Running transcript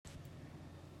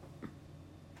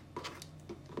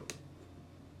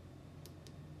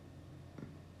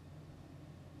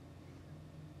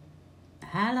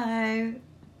Hello.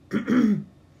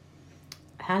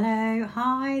 Hello.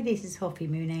 Hi, this is Hoppy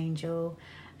Moon Angel,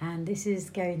 and this is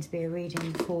going to be a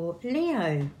reading for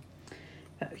Leo.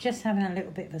 But we're just having a little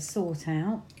bit of a sort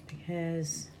out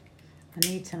because I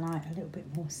need to light a little bit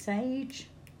more sage.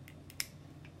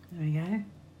 There we go.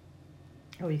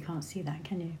 Oh, you can't see that,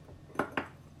 can you?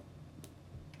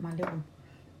 My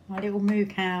little moo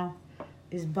cow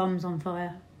is bums on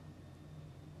fire.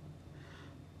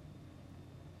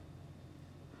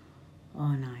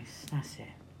 Oh, nice. That's it.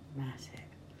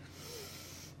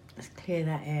 Let's clear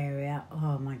that area.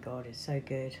 Oh, my God. It's so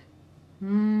good.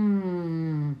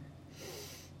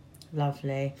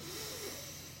 Lovely.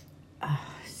 Oh,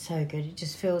 so good. It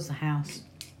just fills the house.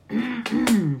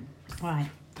 Right.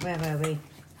 Where were we?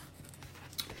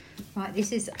 Right.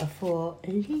 This is for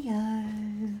Leo.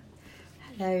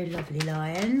 Hello, lovely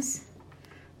lions.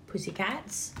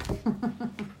 Pussycats.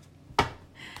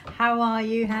 How are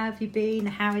you? How have you been?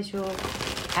 How is your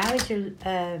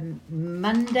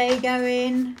Monday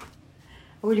going?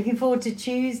 Are we looking forward to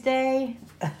Tuesday?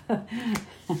 Are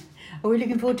we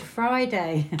looking forward to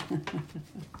Friday?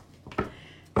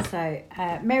 So,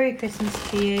 Merry Christmas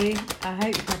to you. I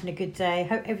hope you're having a good day.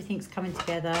 Hope everything's coming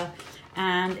together.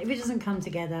 And if it doesn't come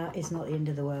together, it's not the end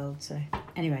of the world. So,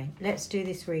 anyway, let's do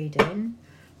this reading.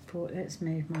 Let's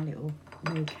move my little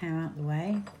cow out of the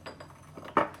way.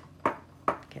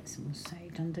 Get some more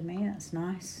sage under me, that's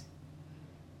nice.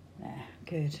 There,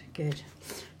 good.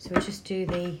 So we'll just do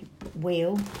the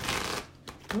wheel.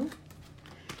 Ooh.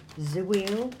 The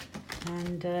wheel.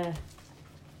 And,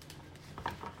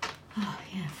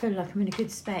 I feel like I'm in a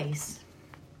good space.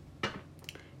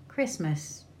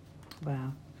 Christmas.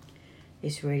 Wow.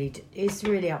 It's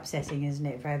really upsetting, isn't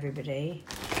it, for everybody?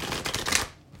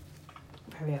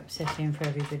 Very upsetting for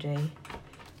everybody.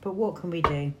 But what can we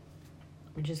do?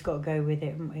 We just got to go with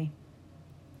it, haven't we?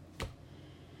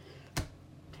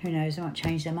 Who knows, I might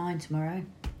change their mind tomorrow.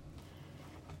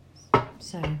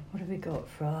 So, what have we got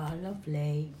for our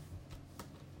lovely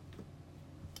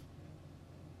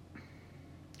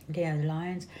Leo the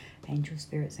Lions, Angel,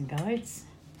 Spirits and Guides?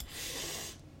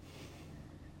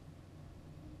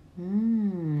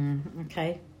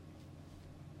 Okay.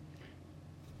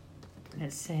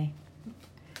 Let's see.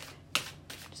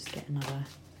 Just get another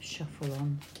shuffle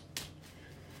on.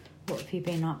 What have you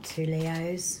been up to,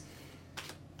 Leos?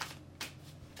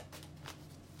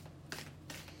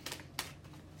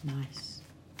 Nice.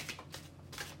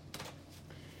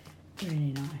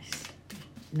 Really nice.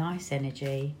 Nice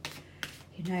energy.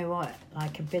 You know what?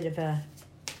 Like a bit of a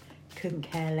couldn't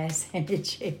care less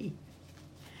energy.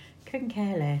 Couldn't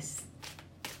care less.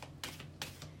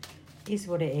 Is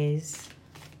what it is.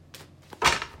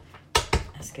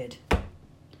 That's good.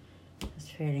 That's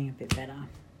feeling a bit better.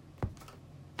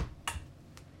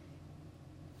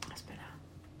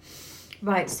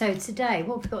 Right, so today,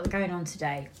 what have we got going on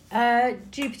today?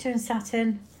 Jupiter and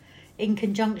Saturn in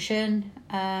conjunction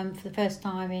for the first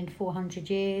time in 400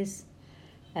 years.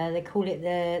 They call it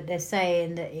they're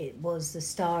saying that it was the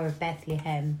Star of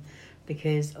Bethlehem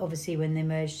because obviously when they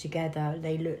merged together,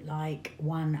 they look like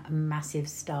one massive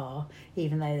star,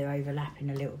 even though they're overlapping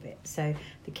a little bit. So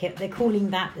they're calling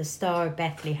that the Star of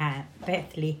Bethlehem.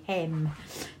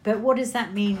 But what does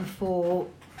that mean for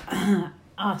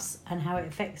us and how it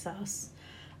affects us?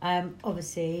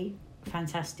 Obviously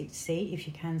fantastic to see if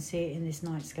you can see it in this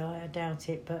night sky. I doubt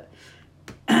it, but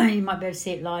you might be able to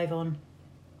see it live on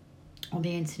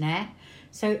the internet.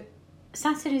 So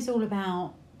Saturn is all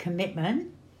about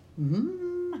commitment.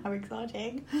 How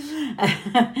exciting.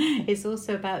 It's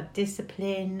also about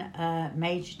discipline,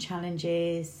 major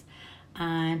challenges,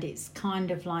 and it's kind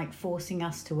of like forcing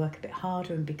us to work a bit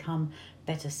harder and become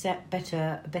a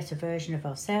better version of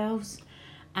ourselves.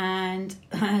 And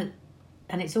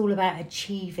it's all about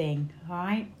achieving, all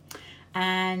right?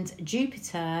 And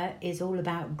Jupiter is all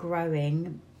about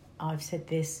growing. I've said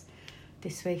this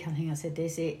week, I think I said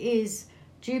this.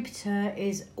 Jupiter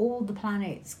is all the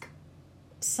planets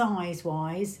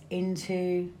size-wise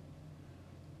into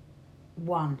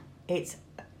one. It's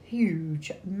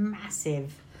huge,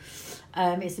 massive.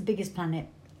 It's the biggest planet.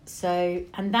 So,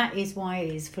 and that is why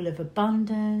it is full of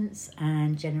abundance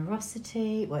and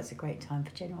generosity. Well, it's a great time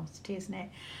for generosity, isn't it?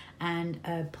 And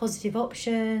positive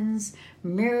options,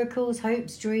 miracles,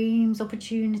 hopes, dreams,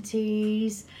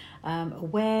 opportunities,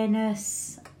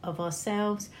 awareness of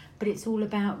ourselves. But it's all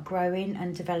about growing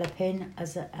and developing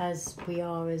as we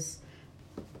are as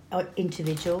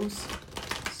individuals.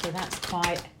 So that's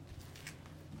quite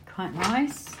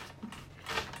nice.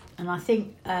 And I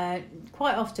think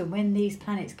quite often when these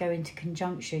planets go into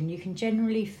conjunction, you can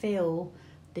generally feel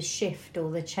the shift or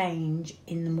the change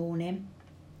in the morning.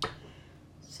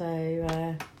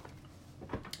 So,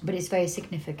 but it's very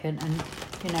significant, and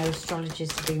you know,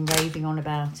 astrologers have been raving on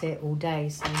about it all day.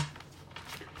 So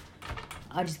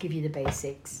I'll just give you the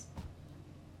basics.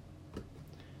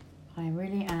 I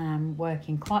really am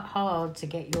working quite hard to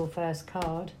get your first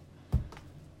card.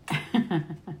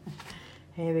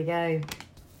 Here we go.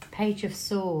 Page of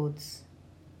Swords.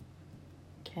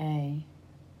 Okay.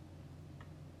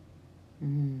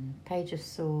 Page of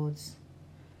Swords.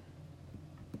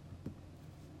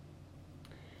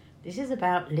 This is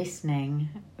about listening,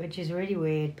 which is really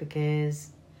weird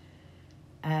because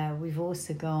we've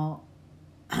also got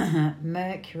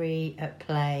Mercury at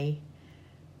play,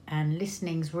 and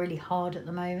listening's really hard at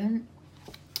the moment.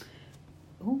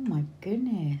 Oh my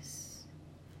goodness.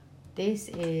 This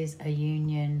is a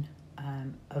union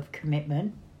of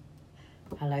commitment.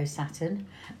 Hello, Saturn.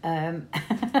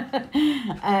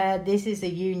 This is a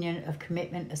union of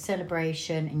commitment, a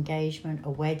celebration, engagement,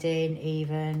 a wedding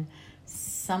even.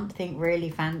 Something really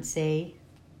fancy.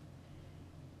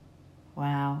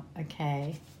 Wow,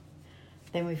 okay.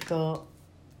 Then we've got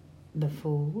the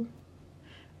Fool,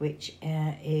 which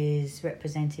is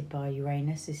represented by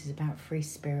Uranus. This is about free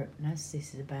spiritness.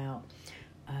 This is about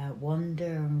wonder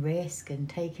and risk and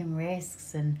taking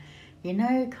risks and, you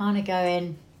know, kind of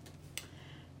going,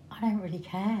 I don't really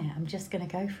care. I'm just going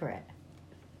to go for it.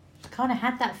 I kind of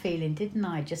had that feeling, didn't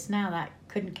I? Just now, that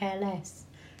couldn't care less.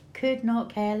 Could not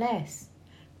care less.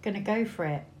 Going to go for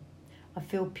it. I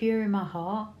feel pure in my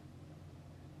heart.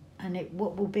 And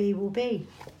what will be, will be.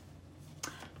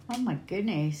 Oh my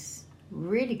goodness.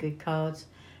 Really good cards.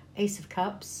 Ace of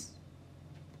Cups.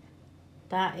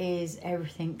 That is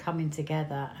everything coming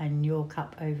together and your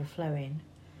cup overflowing.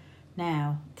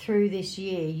 Now, through this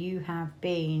year, you have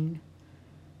been...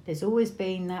 There's always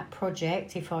been that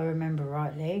project, if I remember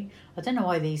rightly. I don't know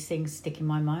why these things stick in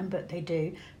my mind, but they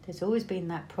do. There's always been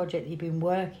that project that you've been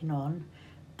working on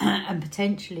and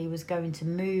potentially was going to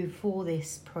move for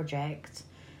this project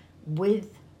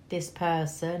with this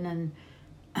person.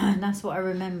 And that's what I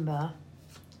remember.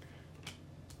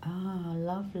 Ah,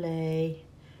 lovely.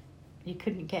 You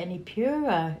couldn't get any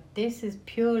purer. This is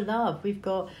pure love. We've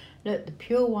got, look, the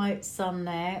pure white sun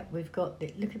there. We've got,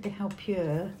 look at how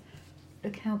pure...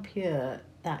 Look how pure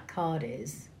that card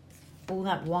is. All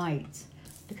that white.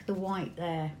 Look at the white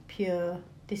there. Pure.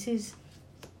 This is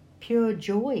pure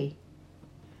joy.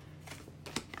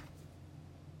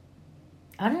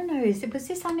 I don't know. Was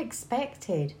this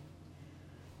unexpected?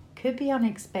 Could be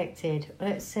unexpected.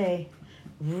 Let's see.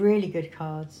 Really good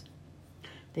cards.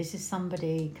 This is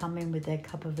somebody coming with their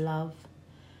cup of love.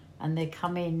 And they're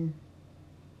coming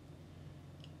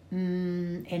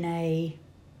in a...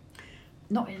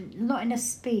 Not in a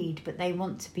speed, but they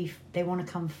want to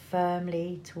come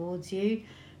firmly towards you.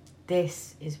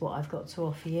 This is what I've got to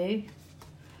offer you.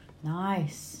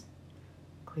 Nice.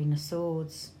 Queen of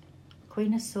Swords.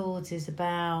 Queen of Swords is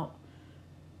about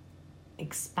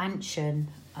expansion,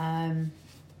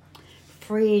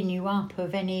 freeing you up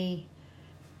of any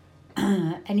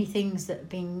things that have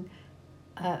been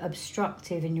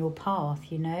obstructive in your path,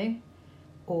 you know,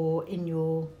 or in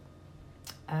your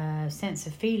sense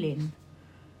of feeling.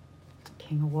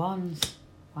 King of Wands.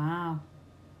 Wow.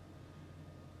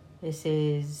 This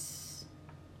is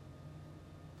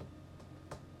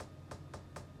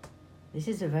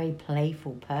a very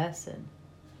playful person.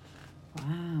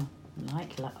 Wow.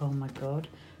 Like, oh my God.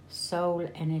 Soul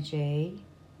energy.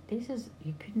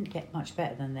 You couldn't get much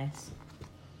better than this.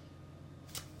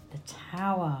 The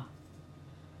Tower.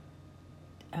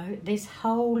 Oh, this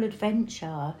whole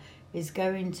adventure is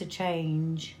going to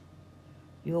change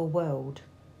your world.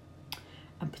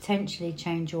 And potentially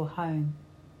change your home.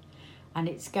 And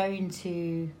it's going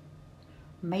to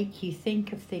make you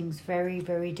think of things very,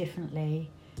 very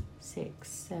differently. 6,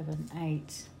 7,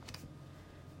 8.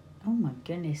 Oh my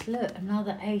goodness, look,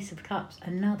 another Ace of Cups.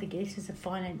 This is a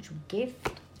financial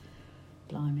gift.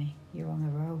 Blimey, you're on a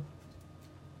roll.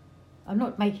 I'm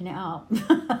not making it up.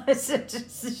 I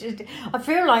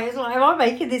feel like it's like, am I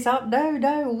making this up?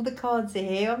 No, all the cards are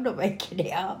here. I'm not making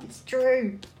it up. It's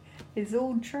true. It's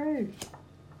all true.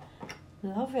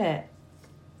 Love it.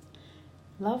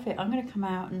 Love it. I'm going to come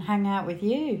out and hang out with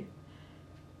you.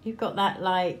 You've got that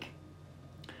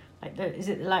is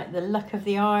it like the luck of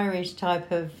the Irish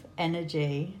type of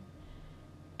energy?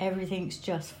 Everything's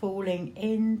just falling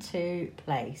into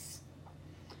place.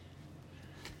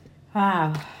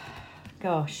 Wow.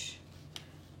 Gosh.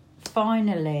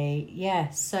 Finally.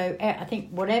 Yes. So I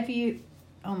think whatever you...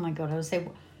 Oh my God. I would say...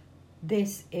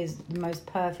 This is the most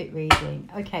perfect reading.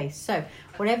 Okay, so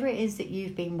whatever it is that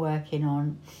you've been working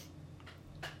on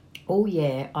all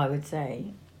year, I would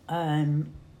say,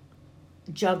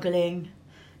 juggling,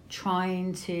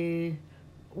 trying to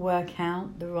work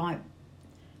out the right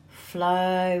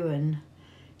flow and,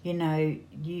 you know,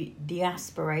 the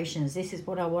aspirations. This is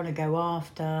what I want to go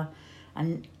after.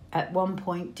 And at one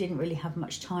point didn't really have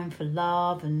much time for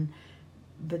love,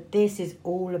 but this is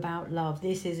all about love.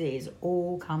 This is it. It's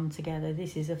all come together.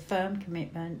 This is a firm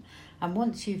commitment. And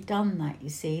once you've done that, you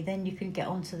see, then you can get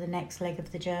on to the next leg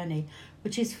of the journey,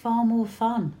 which is far more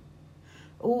fun.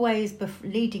 Always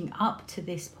leading up to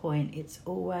this point, it's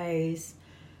always,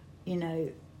 you know,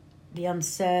 the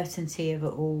uncertainty of it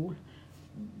all.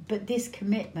 But this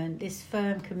commitment, this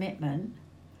firm commitment,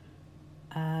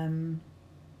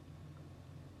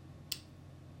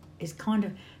 is kind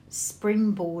of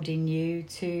springboarding you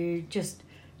to just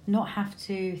not have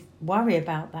to worry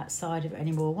about that side of it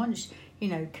anymore. Once, you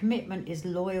know, commitment is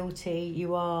loyalty.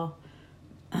 You are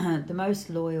the most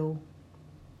loyal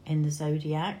in the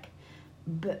zodiac,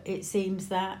 but it seems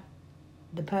that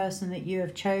the person that you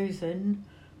have chosen,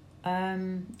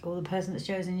 or the person that's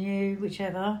chosen you,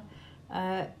 whichever,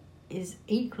 is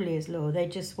equally as loyal. They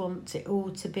just want it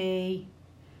all to be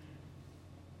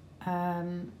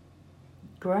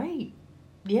great.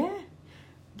 Yeah,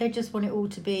 they just want it all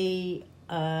to be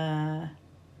pure.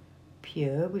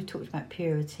 We've talked about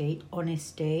purity,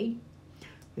 honesty,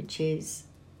 which is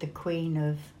the Queen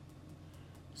of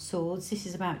Swords. This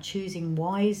is about choosing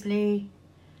wisely,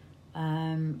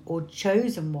 or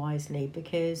chosen wisely,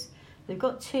 because they've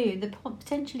got two. There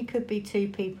potentially could be two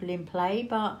people in play,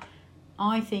 but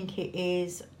I think it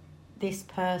is this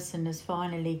person has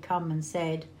finally come and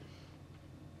said,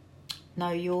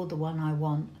 no, you're the one I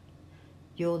want.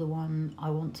 You're the one I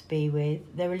want to be with.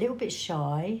 They're a little bit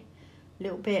shy, a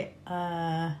little bit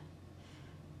like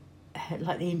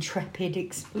the intrepid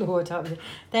explorer type of thing.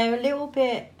 They're a little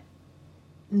bit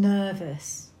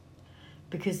nervous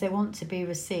because they want to be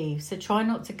received. So try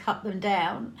not to cut them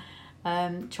down.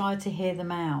 Try to hear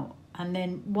them out. And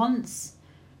then once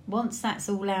that's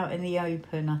all out in the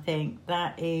open, I think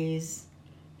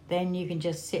then you can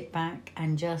just sit back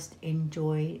and just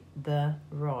enjoy the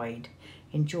ride.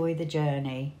 Enjoy the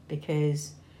journey,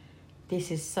 because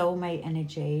this is soulmate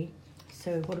energy.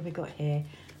 So what have we got here?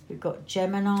 We've got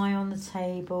Gemini on the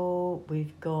table.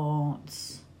 We've got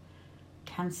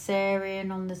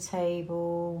Cancerian on the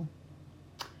table.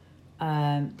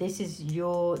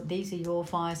 These are your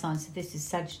fire signs. So this is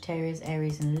Sagittarius,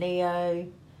 Aries and Leo.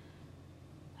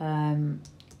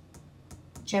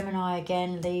 Gemini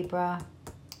again, Libra.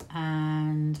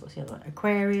 And what's the other one?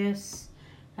 Aquarius.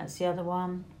 That's the other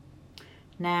one.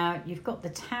 Now, you've got the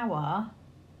Tower,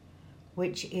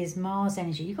 which is Mars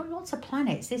energy. You've got lots of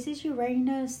planets. This is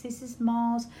Uranus. This is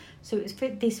Mars. So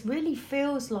this really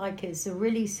feels like it's a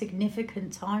really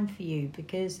significant time for you,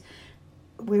 because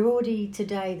we're already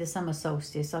today, the summer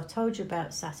solstice. I've told you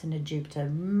about Saturn and Jupiter,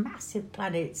 massive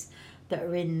planets that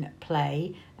are in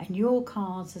play. And your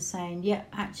cards are saying, yeah,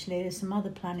 actually, there's some other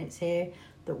planets here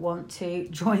that want to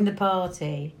join the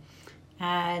party.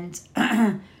 And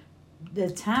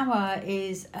the Tower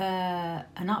is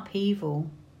an upheaval,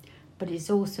 but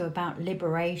it's also about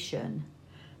liberation.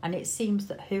 And it seems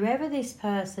that whoever this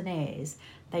person is,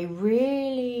 they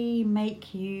really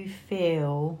make you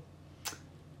feel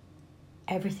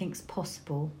everything's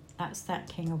possible. That's that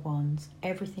King of Wands.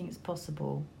 Everything's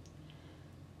possible.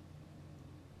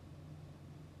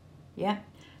 Yeah.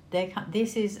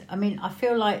 This is, I mean, I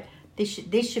feel like this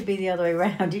should be the other way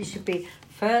around. It should be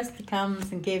first he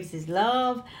comes and gives his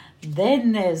love,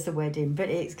 then there's the wedding. But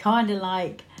it's kind of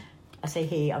like, I say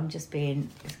he, I'm just being,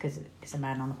 it's because it's a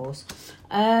man on a horse.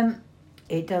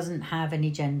 It doesn't have any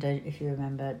gender. If you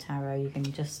remember tarot, you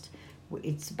can just,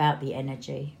 it's about the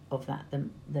energy of that,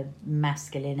 the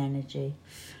masculine energy.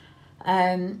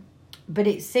 But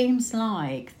it seems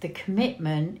like the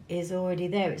commitment is already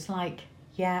there. It's like,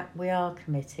 yeah, we are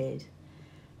committed.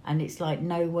 And it's like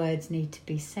no words need to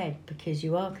be said because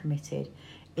you are committed.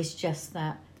 It's just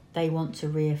that they want to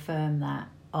reaffirm that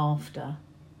after.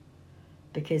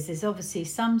 Because there's obviously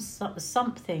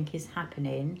something is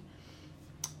happening.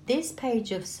 This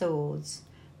Page of Swords,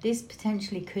 this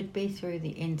potentially could be through the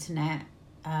internet.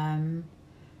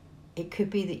 It could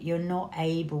be that you're not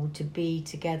able to be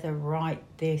together right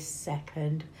this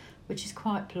second, which is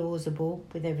quite plausible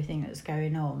with everything that's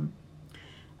going on.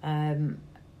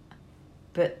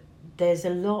 But there's a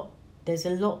lot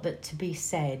that to be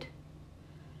said.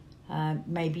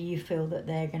 Maybe you feel that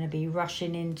they're going to be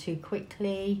rushing in too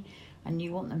quickly and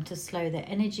you want them to slow their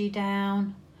energy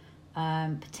down,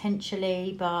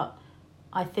 potentially. But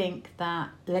I think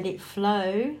that let it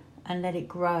flow and let it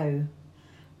grow,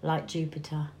 like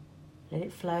Jupiter. Let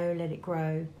it flow, let it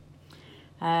grow.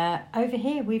 Over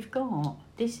here we've got,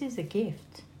 this is a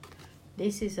gift.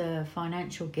 This is a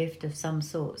financial gift of some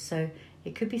sort. So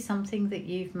it could be something that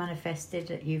you've manifested,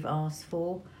 that you've asked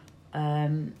for,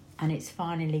 and it's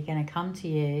finally going to come to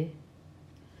you.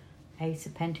 Ace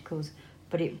of Pentacles.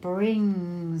 But it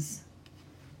brings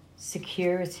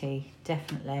security,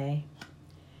 definitely.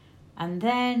 And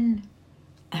then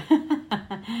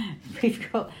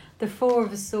we've got the Four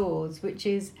of Swords, which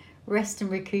is rest and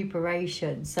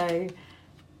recuperation. So,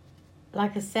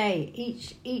 like I say,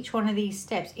 each one of these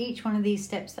steps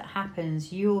that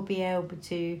happens, you'll be able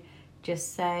to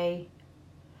just say,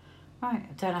 right,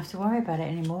 I don't have to worry about it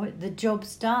anymore. The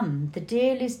job's done. The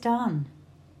deal is done.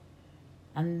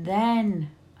 And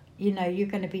then, you're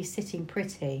going to be sitting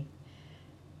pretty.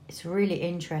 It's really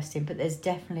interesting, but there's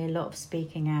definitely a lot of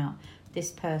speaking out.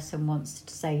 This person wants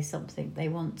to say something. They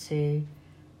want to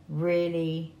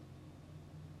really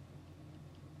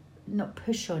not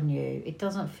push on you. It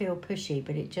doesn't feel pushy,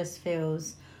 but it just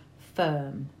feels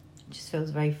firm. It just feels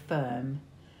very firm.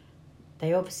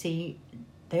 They obviously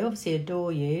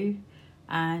adore you,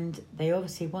 and they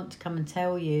obviously want to come and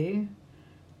tell you,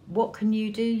 what can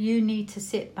you do? You need to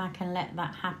sit back and let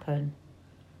that happen.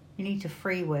 You need to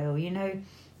free will, I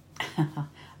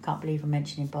can't believe I'm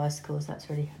mentioning bicycles. That's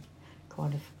really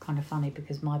kind of funny,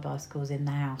 because my bicycle's in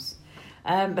the house.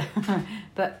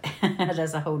 But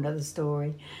that's a whole nother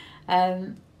story.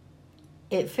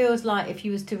 It feels like if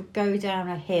you was to go down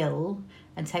a hill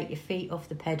and take your feet off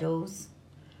the pedals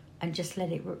and just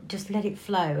let it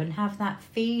flow and have that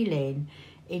feeling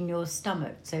in your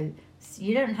stomach. So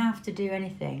you don't have to do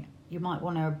anything. You might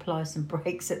want to apply some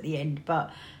brakes at the end,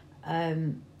 but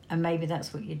and maybe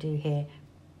that's what you do here.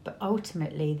 But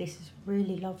ultimately, this is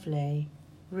really lovely,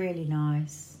 really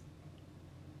nice.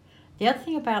 The other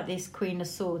thing about this Queen of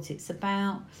Swords, it's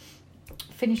about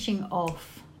finishing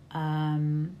off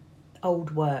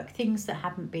old work, things that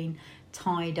haven't been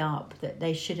tied up, that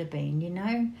they should have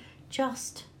been,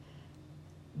 just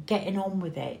getting on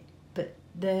with it. But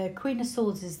the Queen of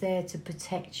Swords is there to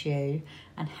protect you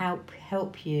and help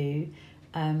you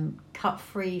cut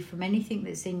free from anything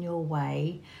that's in your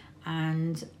way,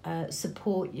 and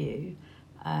support you.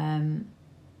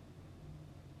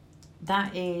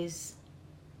 That is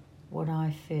what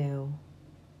I feel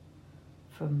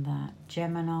from that.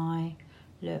 Gemini,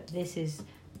 look, this is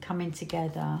coming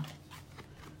together.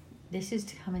 This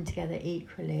is coming together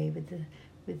equally with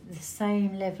the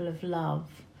same level of love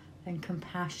and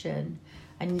compassion,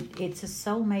 and it's a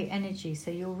soulmate energy.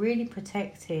 So you're really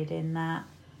protected in that.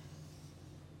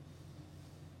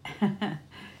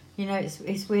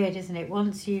 It's weird, isn't it?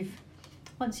 Once you've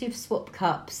swapped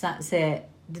cups, that's it.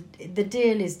 The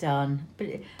deal is done.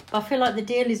 But I feel like the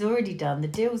deal is already done. The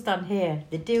deal's done here.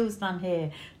 The deal's done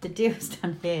here. The deal's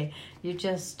done here. You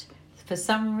just, for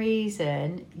some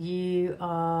reason, you've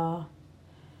done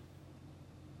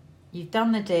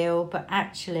the deal, but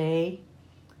actually,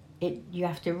 you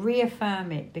have to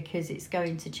reaffirm it, because it's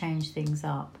going to change things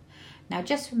up. Now,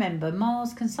 just remember,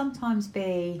 Mars can sometimes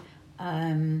be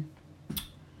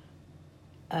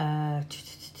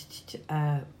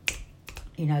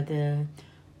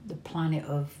the planet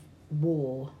of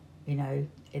war,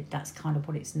 that's kind of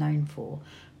what it's known for.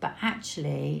 But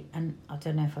actually, and I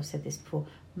don't know if I've said this before,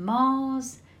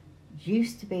 Mars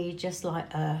used to be just like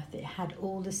Earth. It had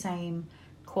all the same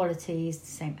qualities, the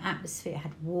same atmosphere. It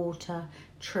had water,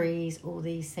 trees, all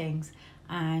these things,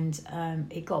 and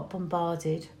it got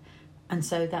bombarded, and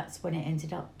so that's when it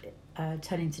ended up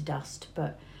turning to dust.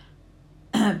 But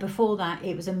before that,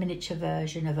 it was a miniature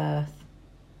version of Earth.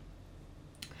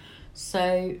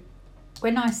 So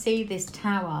when I see this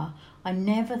tower, I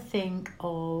never think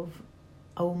of,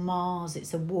 oh, Mars,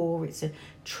 it's a war, it's a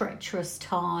treacherous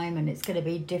time, and it's going to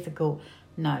be difficult.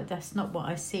 No, that's not what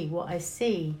I see. What I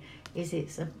see is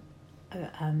it's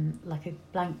like a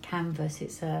blank canvas.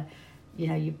 It's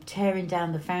you're tearing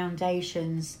down the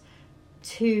foundations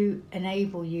to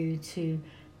enable you to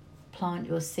plant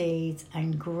your seeds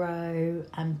and grow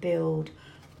and build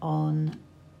on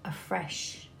a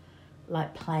fresh,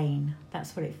 like, plane.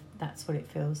 That's what it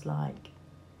feels like.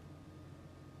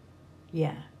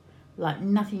 Yeah, like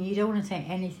nothing. You don't want to take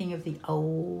anything of the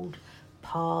old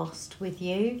past with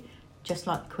you, just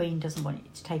like the Queen doesn't want you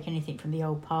to take anything from the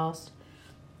old past.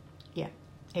 Yeah,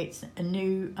 it's a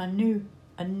new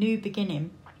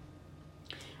beginning.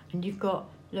 And you've got,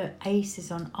 look, aces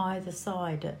on either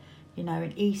side,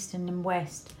 in east and in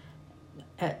west,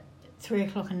 at 3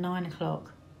 o'clock and 9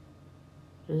 o'clock.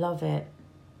 Love it.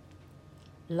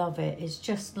 Love it. It's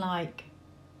just like,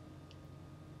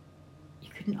 you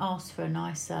couldn't ask for a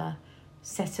nicer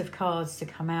set of cards to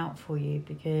come out for you,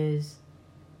 because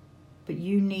but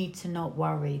you need to not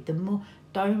worry. The more,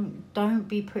 don't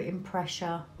be putting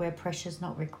pressure where pressure's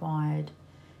not required.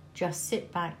 Just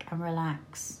sit back and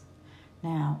relax.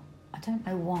 Now, I don't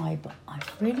know why, but I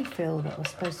really feel that I was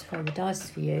supposed to throw the dice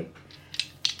for you.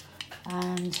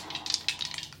 And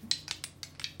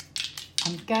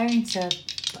I'm going to,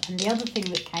 and the other thing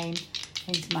that came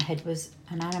into my head was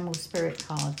an animal spirit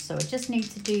card. So I just need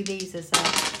to do these as a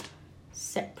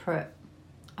separate.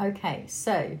 Okay,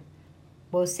 so,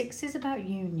 well, 6 is about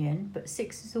union, but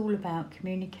 6 is all about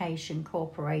communication,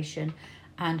 cooperation,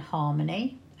 and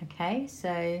harmony. Okay,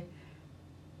 so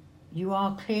you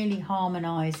are clearly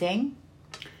harmonizing.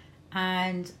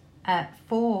 And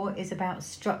 4 is about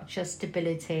structure,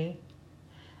 stability,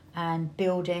 and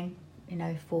building,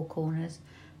 4 corners,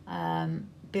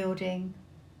 building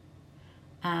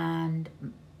and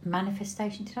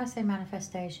manifestation. Did I say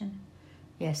manifestation?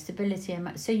 Yeah, stability.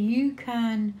 And so you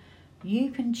can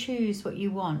choose what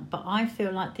you want, but I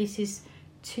feel like this is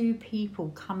 2 people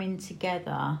coming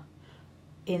together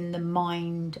in the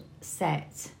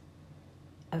mindset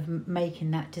of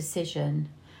making that decision.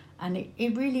 And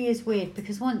it really is weird,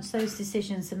 because once those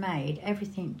decisions are made,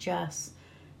 everything just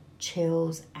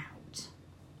chills out.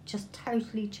 Just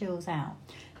totally chills out.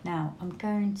 Now, I'm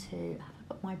going to... Have I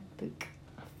got my book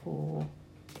for...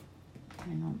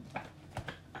 Hang on.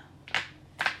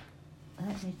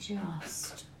 Let me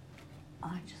just...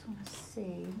 I just want to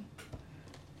see...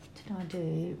 What did I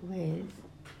do with...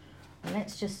 Well,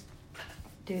 let's just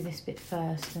do this bit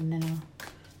first, and then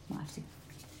I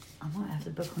might have the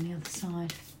book on the other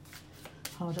side.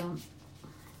 Hold on.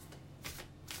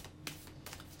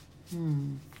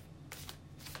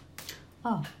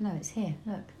 Oh, no, it's here.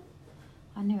 Look.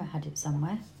 I knew I had it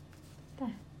somewhere.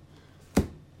 There.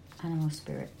 Animal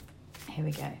spirit. Here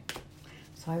we go.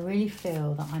 So I really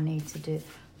feel that I need to do...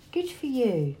 Good for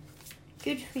you.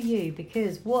 Good for you,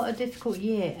 because what a difficult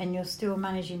year, and you're still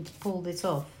managing to pull this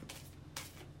off.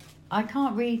 I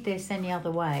can't read this any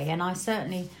other way, and I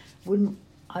certainly wouldn't...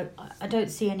 I don't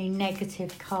see any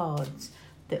negative cards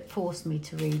that force me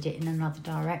to read it in another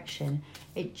direction.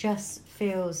 It just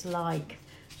feels like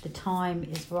the time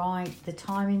is right, the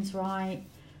timing's right.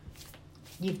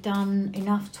 You've done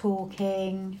enough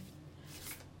talking.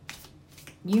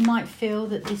 You might feel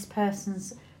that this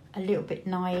person's a little bit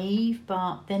naive,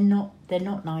 but they're not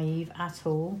naive at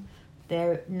all.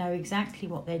 They know exactly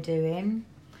what they're doing.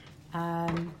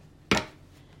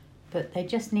 But they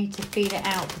just need to feel it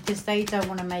out, because they don't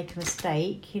want to make a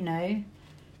mistake, Yeah,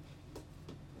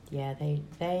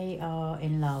 they are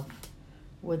in love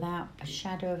without a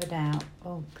shadow of a doubt.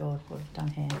 Oh, God, what have I done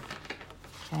here?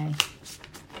 Okay.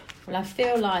 Well, I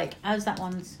feel like, as that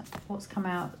one's... What's come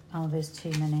out? Oh, there's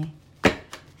too many.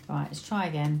 Right, let's try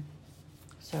again.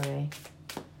 Sorry.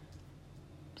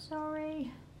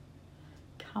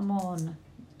 Come on.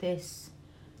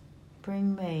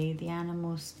 Bring me the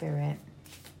animal spirit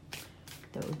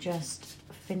that will just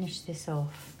finish this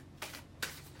off.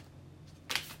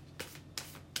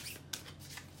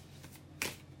 I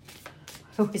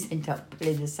always end up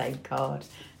pulling the same card.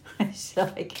 It's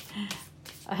like,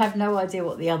 I have no idea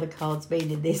what the other cards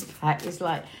mean in this pack. It's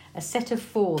like a set of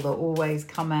 4 that always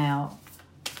come out.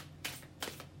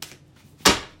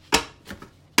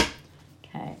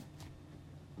 Okay.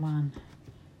 1,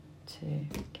 2,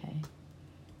 okay. I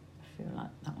feel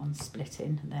like that one's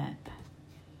splitting there.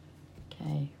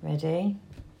 Okay, ready?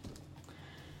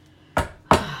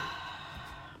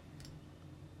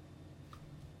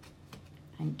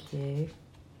 Thank you.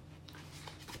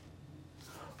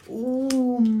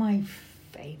 Oh, my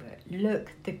favourite.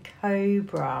 Look, the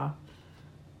cobra.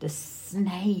 The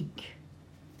snake.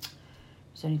 I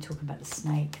was only talking about the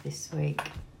snake this week.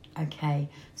 Okay,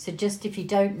 so just if you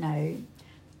don't know,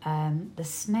 the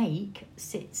snake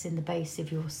sits in the base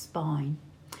of your spine,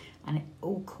 and it's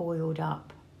all coiled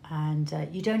up, and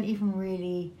you don't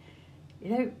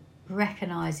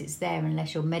recognise it's there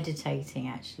unless you're meditating,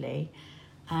 actually.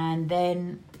 And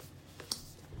then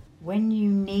when you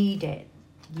need it,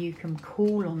 you can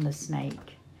call on the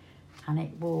snake, and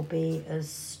it will be a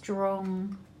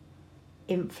strong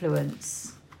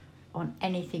influence on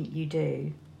anything you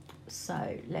do.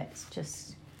 So let's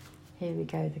just, here we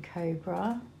go, the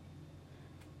cobra.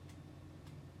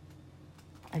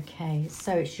 Okay,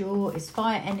 so it's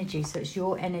fire energy, so it's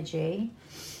your energy.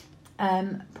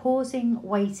 Pausing,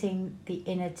 waiting, the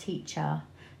inner teacher.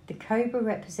 The cobra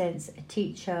represents a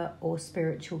teacher or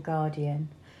spiritual guardian.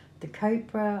 The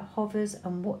cobra hovers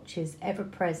and watches, ever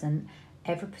present,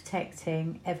 ever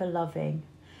protecting, ever loving.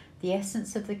 The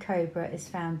essence of the cobra is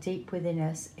found deep within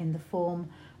us in the form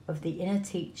of the inner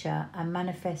teacher, and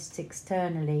manifests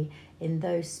externally in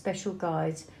those special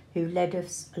guides who led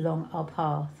us along our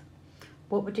path.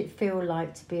 What would it feel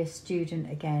like to be a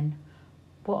student again?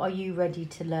 What are you ready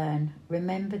to learn?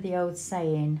 Remember the old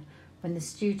saying, when the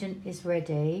student is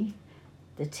ready,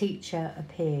 the teacher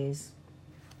appears.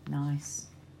 Nice.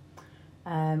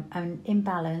 And in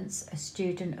balance, a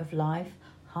student of life,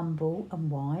 humble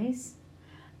and wise,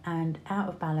 and out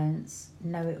of balance,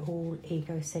 know-it-all,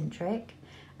 egocentric,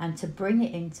 and to bring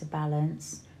it into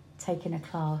balance, taking a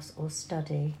class or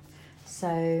study.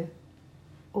 So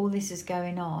all this is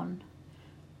going on,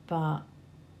 but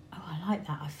I like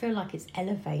that. I feel like it's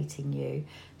elevating you.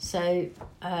 So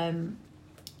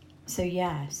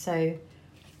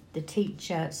the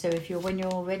teacher, so when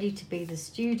you're ready to be the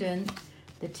student,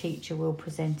 the teacher will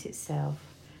present itself.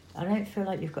 I don't feel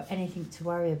like you've got anything to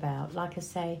worry about. Like I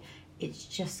say, it's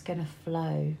just going to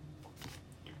flow.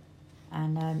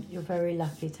 And you're very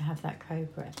lucky to have that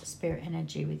Cobra spirit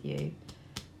energy with you.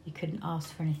 You couldn't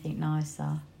ask for anything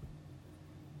nicer.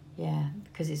 Yeah,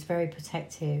 because it's very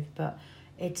protective, but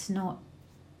it's not,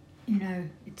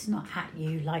 it's not at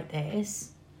you like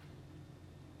this.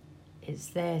 It's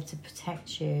there to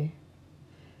protect you.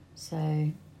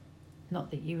 So, not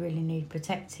that you really need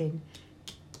protecting.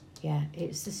 Yeah,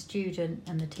 it's the student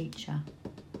and the teacher.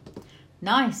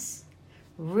 Nice.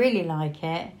 Really like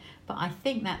it. But I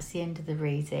think that's the end of the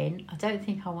reading. I don't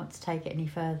think I want to take it any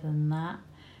further than that.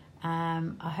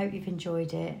 I hope you've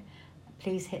enjoyed it.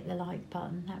 Please hit the like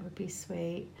button. That would be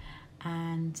sweet.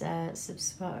 And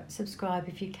subscribe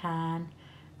if you can.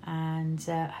 And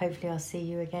hopefully I'll see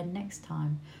you again next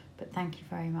time. But thank you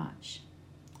very much.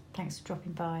 Thanks for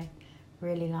dropping by.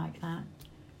 Really like that.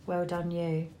 Well done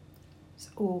you. It's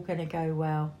all going to go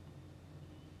well.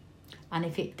 And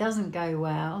if it doesn't go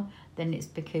well, then it's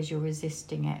because you're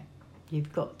resisting it.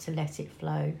 You've got to let it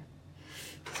flow.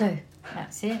 So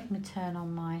that's it. I'm going to turn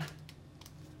on my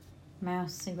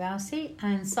mousey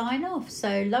and sign off.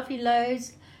 So love you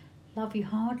loads. Love you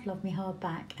hard. Love me hard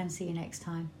back. And see you next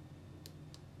time.